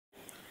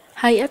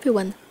Hi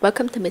everyone,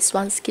 welcome to Miss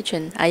Wang's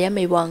Kitchen. I am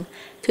Mei Wang.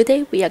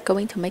 Today we are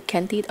going to make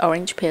candied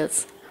orange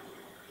peels.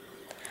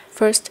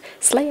 First,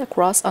 slice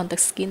across on the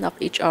skin of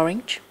each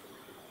orange.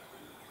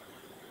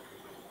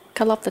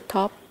 Cut off the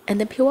top and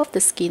then peel off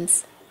the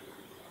skins.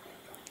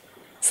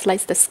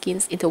 Slice the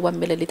skins into 1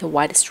 ml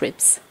wide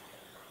strips.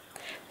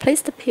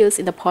 Place the peels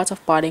in a pot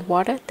of boiling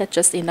water that's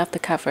just enough to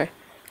cover.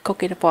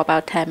 Cook it for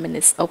about 10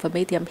 minutes over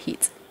medium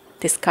heat.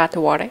 Discard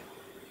the water.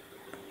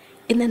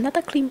 In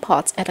another clean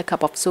pot, add a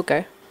cup of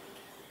sugar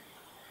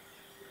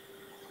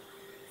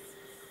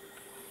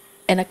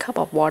and a cup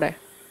of water.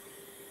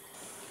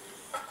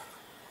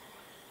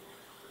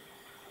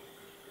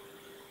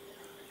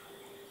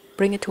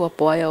 Bring it to a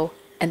boil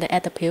and then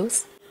add the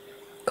peels.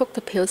 Cook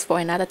the peels for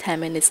another 10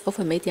 minutes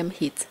over medium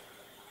heat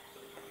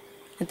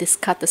and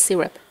discard the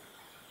syrup.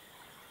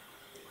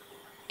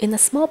 In a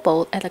small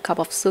bowl, add a cup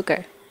of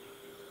sugar.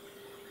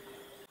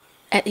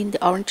 Add in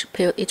the orange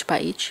peel each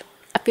by each,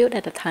 a few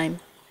at a time.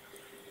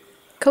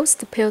 Coat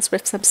the peels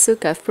with some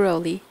sugar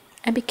thoroughly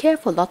and be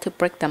careful not to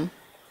break them.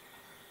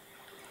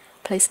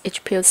 Place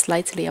each peel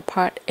slightly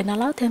apart and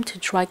allow them to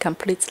dry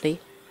completely,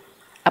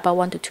 about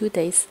 1 to 2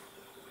 days.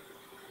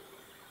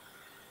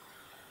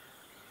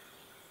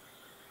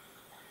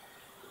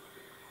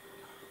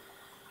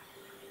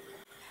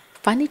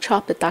 Finely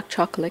chop the dark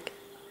chocolate.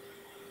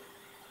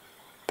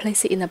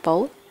 Place it in a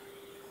bowl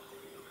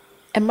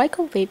and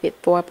microwave it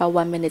for about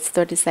 1 minute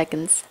 30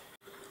 seconds.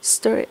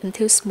 Stir it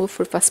until smooth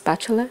with a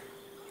spatula.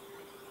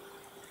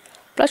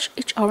 Brush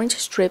each orange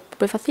strip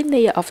with a thin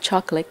layer of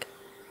chocolate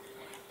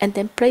and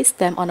then place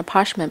them on a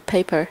parchment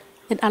paper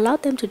and allow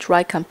them to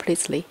dry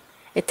completely.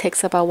 It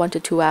takes about 1 to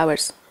 2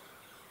 hours.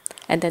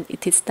 And then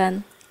it is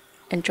done.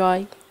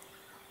 Enjoy!